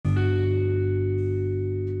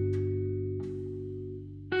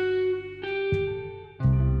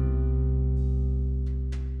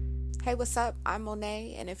Hey, what's up? I'm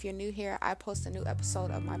Monet, and if you're new here, I post a new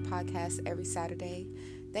episode of my podcast every Saturday.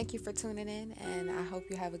 Thank you for tuning in, and I hope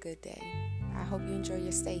you have a good day. I hope you enjoy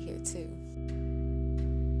your stay here, too.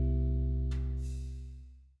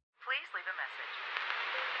 Please leave a message.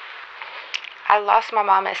 I lost my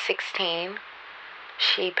mom at 16.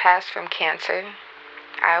 She passed from cancer.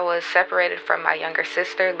 I was separated from my younger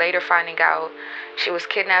sister, later finding out she was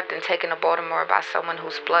kidnapped and taken to Baltimore by someone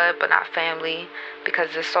whose blood but not family,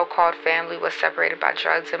 because the so-called family was separated by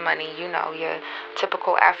drugs and money. You know, your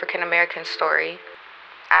typical African American story.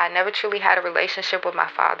 I never truly had a relationship with my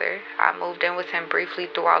father. I moved in with him briefly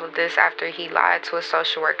through all of this after he lied to a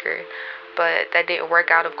social worker, but that didn't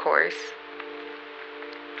work out, of course.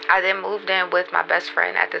 I then moved in with my best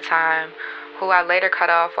friend at the time, who I later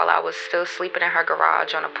cut off while I was still sleeping in her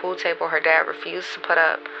garage on a pool table her dad refused to put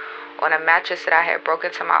up, on a mattress that I had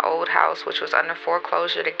broken to my old house, which was under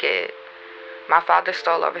foreclosure to get. My father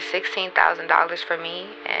stole over $16,000 from me,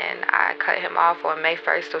 and I cut him off on May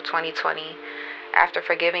 1st of 2020 after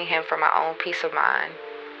forgiving him for my own peace of mind.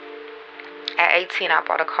 At 18, I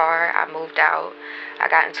bought a car. I moved out. I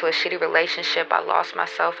got into a shitty relationship. I lost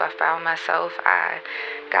myself. I found myself. I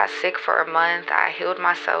got sick for a month. I healed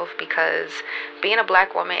myself because being a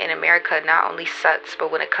black woman in America not only sucks,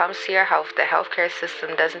 but when it comes to your health, the healthcare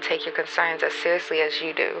system doesn't take your concerns as seriously as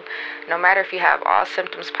you do, no matter if you have all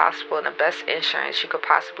symptoms possible and the best insurance you could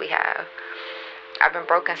possibly have. I've been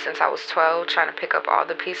broken since I was 12, trying to pick up all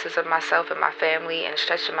the pieces of myself and my family and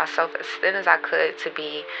stretching myself as thin as I could to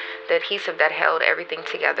be the adhesive that held everything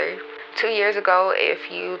together. 2 years ago,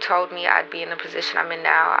 if you told me I'd be in the position I'm in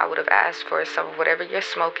now, I would have asked for some of whatever you're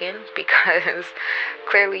smoking because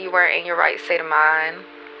clearly you weren't in your right state of mind.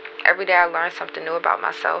 Every day I learn something new about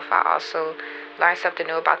myself. I also learn something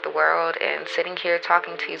new about the world, and sitting here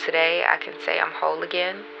talking to you today, I can say I'm whole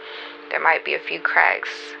again. There might be a few cracks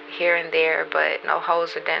here and there, but no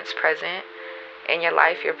holes or dents present. In your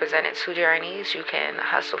life, you're presented two journeys. You can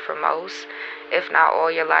hustle for most, if not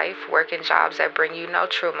all your life, working jobs that bring you no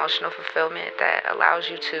true emotional fulfillment, that allows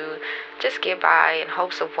you to just get by in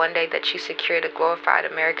hopes of one day that you secure the glorified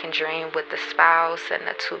American dream with the spouse and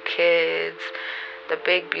the two kids, the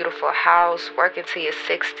big, beautiful house, working to your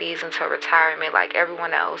 60s until retirement like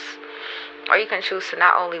everyone else. Or you can choose to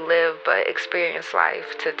not only live but experience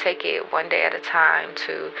life, to take it one day at a time,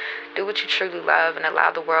 to do what you truly love and allow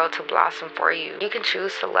the world to blossom for you. You can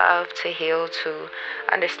choose to love, to heal, to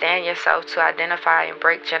understand yourself, to identify and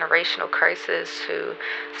break generational curses, to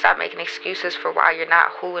stop making excuses for why you're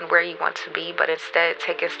not who and where you want to be, but instead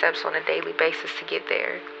taking steps on a daily basis to get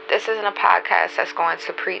there. This isn't a podcast that's going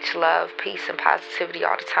to preach love, peace, and positivity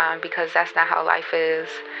all the time, because that's not how life is.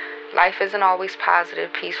 Life isn't always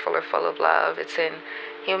positive, peaceful, or full of love. It's in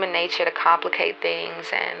human nature to complicate things,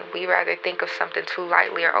 and we rather think of something too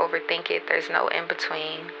lightly or overthink it. There's no in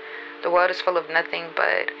between. The world is full of nothing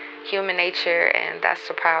but human nature, and that's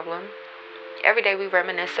the problem. Every day we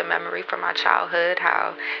reminisce a memory from our childhood,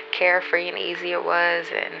 how carefree and easy it was,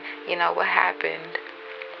 and what happened.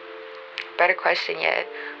 Better question yet,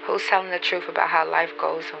 who's telling the truth about how life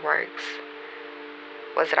goes and works?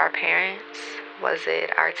 Was it our parents? Was it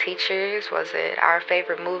our teachers? Was it our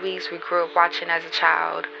favorite movies we grew up watching as a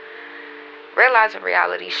child? Realizing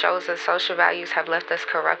reality shows that social values have left us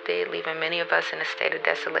corrupted, leaving many of us in a state of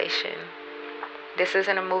desolation. This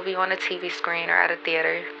isn't a movie on a TV screen or at a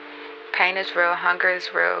theater. Pain is real, hunger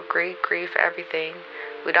is real, greed, grief, everything.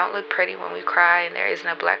 We don't look pretty when we cry, and there isn't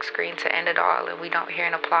a black screen to end it all, and we don't hear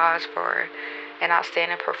an applause for an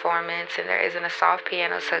outstanding performance, and there isn't a soft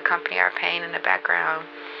piano to accompany our pain in the background.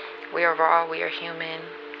 We are raw, we are human,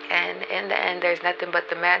 and in the end, there's nothing but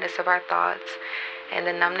the madness of our thoughts and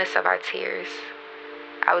the numbness of our tears.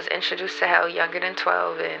 I was introduced to hell younger than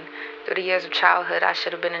 12, and through the years of childhood I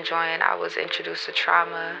should have been enjoying, I was introduced to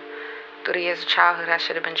trauma. Through the years of childhood I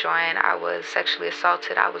should have been enjoying, I was sexually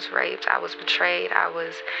assaulted, I was raped, I was betrayed, I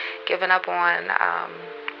was given up on,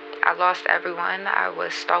 I lost everyone, I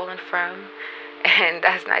was stolen from, and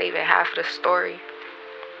that's not even half of the story.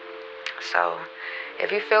 So,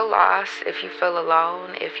 if you feel lost, if you feel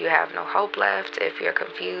alone, if you have no hope left, if you're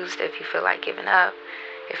confused, if you feel like giving up,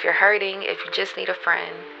 if you're hurting, if you just need a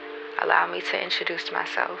friend, allow me to introduce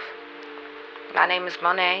myself. My name is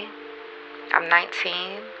Monet. I'm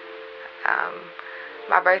 19.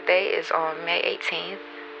 My birthday is on May 18th.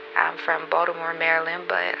 I'm from Baltimore, Maryland,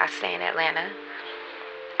 but I stay in Atlanta.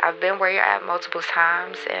 I've been where you're at multiple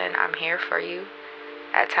times, and I'm here for you.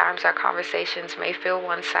 At times, our conversations may feel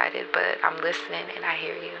one-sided, but I'm listening and I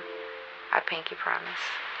hear you. I pinky promise.